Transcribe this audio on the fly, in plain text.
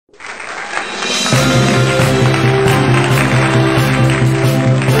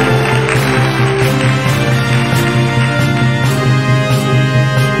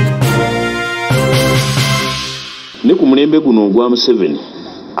mulembe guno ogwa Museveni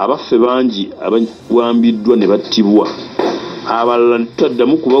abaffe bangi abawambiddwa ne battibwa abalala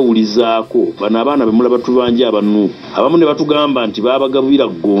taddamu kubawulizaako bano abaana be mulaba tubanja abannu abamu ne batugamba nti baabagabira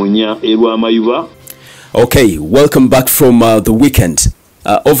ggoonya erw'amayuba. Okay, welcome back from the weekend.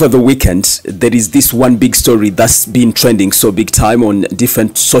 Over the weekend, there is this one big story that's been trending so big time on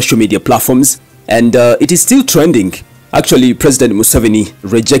different social media platforms, and it is still trending. Actually, President Museveni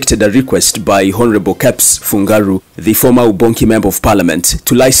rejected a request by Honorable Caps Fungaru, the former Ubonki Member of Parliament,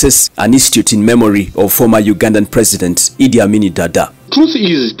 to license an institute in memory of former Ugandan President Iddi Amin Dada. Truth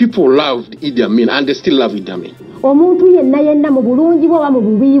is, people loved Iddi Amin and they still love Iddi Amin. Omuntu yenna mu bulungi bwa mu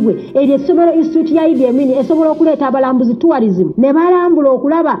bubiibwe eri essomero institute ya Iddi Amin esobola okuleeta abalambuzi tourism ne balambula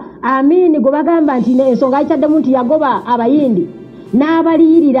okulaba Amin gwe bagamba nti ensonga ayitaddemu nti yagoba abayindi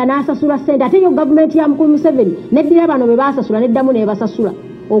n'abaliyirira n'asasula ssente ate yo gavumenti ya mukulu Museveni neddira bano be baasasula neddamu n'ebasasula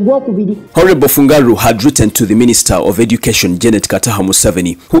ogwokubiri. Honorable Fungaru had written to the Minister of Education Janet Kataha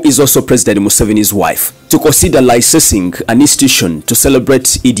Museveni, who is also President Museveni's wife, to consider licensing an institution to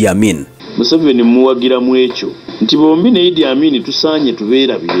celebrate Iddi Amin. Museveni muwagira mu ekyo nti bombi ne Iddi Amin tusaanye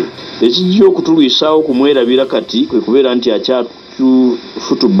tubeerabire ekijja okutulwisaawo kumwerabira kati kwe kubeera nti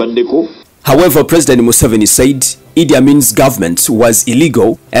akyatufutubaddeko. However, President Museveni said Iddi Amin's government was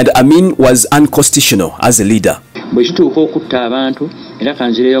illegal and Amin was unconstitutional as a leader. Bwe kituuka okutta abantu era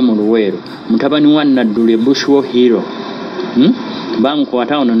kanzireyo mu Luweero mutabani wa Nadduli Bush War hero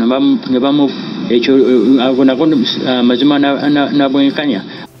bamukwata ono ne bamu ekyo mazima nabwenkanya.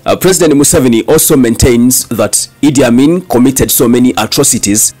 President Museveni also maintains that Iddi Amin committed so many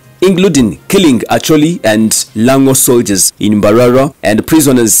atrocities, including killing Acholi and Lango soldiers in Mbarara and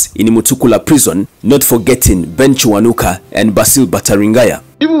prisoners in Mutukula prison, not forgetting Ben Chiwanuka and Basil Bataringaya.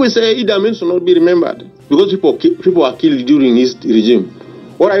 People will say Iddi Amin should not be remembered because people are killed during his regime.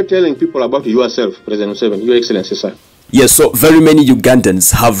 What are you telling people about yourself, President Museveni, Your Excellency, sir? Yes, so very many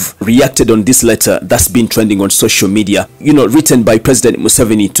Ugandans have reacted on this letter that's been trending on social media, written by President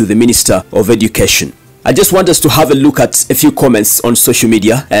Museveni to the Minister of Education. I just want us to have a look at a few comments on social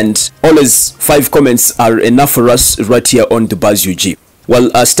media, and always 5 comments are enough for us right here on the Buzz UG. Well,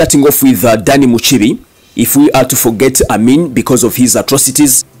 starting off with Danny Muchibi, if we are to forget Amin because of his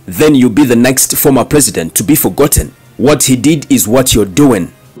atrocities, then you'll be the next former president to be forgotten. What he did is what you're doing.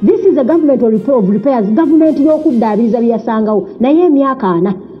 This is a government of repairs. Government y'okuddaabiriza byasangawo naye emyaka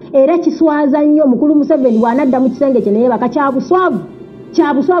 4 era kiswaza nnyo mukulu Museveni bw'anadda mu kisenge kye naye baka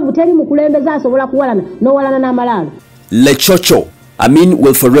kyabuswavu teri mukulembeza asobola kuwalana n'owalana n'amalaalo. Lechocho, Amin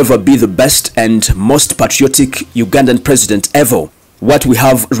will forever be the best and most patriotic Ugandan president ever. What we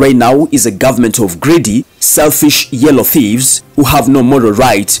have right now is a government of greedy, selfish yellow thieves who have no moral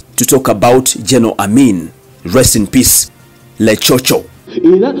right to talk about General Amin. Rest in peace, Lechocho.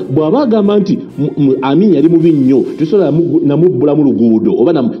 Era bw'abagamba nti Amin yali mubi nnyo tusobola namubbula mu luguudo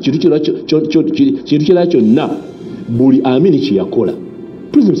oba kintu kirala kyonna buli Amin kye yakola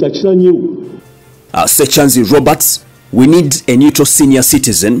prisons akisanyewo. Sechanzi Roberts, we need a neutral senior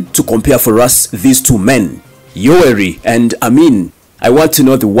citizen to compare for us these two men, Yoweri and Amin. I want to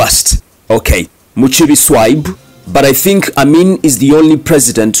know the worst. Okay, Muchiri Swibe, but I think Amin is the only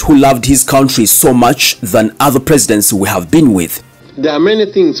president who loved his country so much than other presidents we have been with. There are many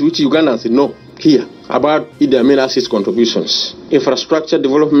things which Ugandans know here about Iddi Amin as his contributions. Infrastructure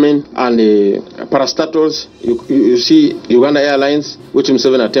development and parastatals. You see Uganda Airlines, which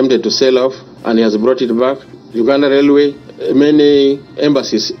Museveni attempted to sell off and he has brought it back. Uganda Railway, many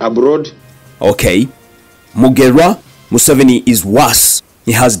embassies abroad. Okay, Mugera, Museveni is worse.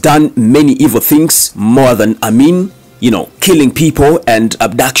 He has done many evil things more than Amin. Killing people and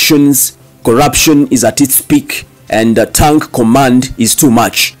abductions. Corruption is at its peak. And the tank command is too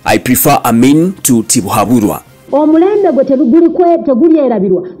much. I prefer Amin to Tibuhaburwa. Omulembe gwe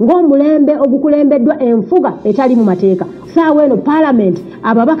tegulyerabirwa ng'omulembe ogukulembeddwa enfuga etali mu mateeka. Saawa eno parliament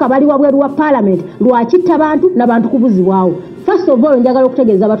ababaka bali wabweru wa parliament lwakitta bantu n'abantu kubuzibwawo. First of all, njagala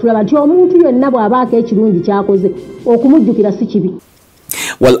okutegeeza abatulaba nti omuntu yenna bw'abaako ekirungi kyakoze okumujjukira si kibi.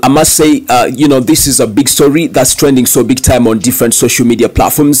 Well, I must say, this is a big story that's trending so big time on different social media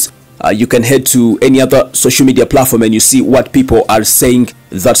platforms. You can head to any other social media platform and you see what people are saying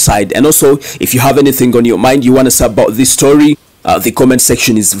that side. And also, if you have anything on your mind, you want to say about this story, the comment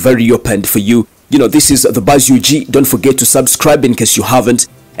section is very open for you. This is the Buzz UG. Don't forget to subscribe in case you haven't,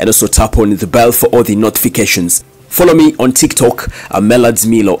 and also tap on the bell for all the notifications. Follow me on TikTok, Melads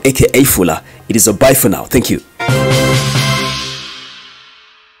Milo, aka Fula. It is a bye for now. Thank you.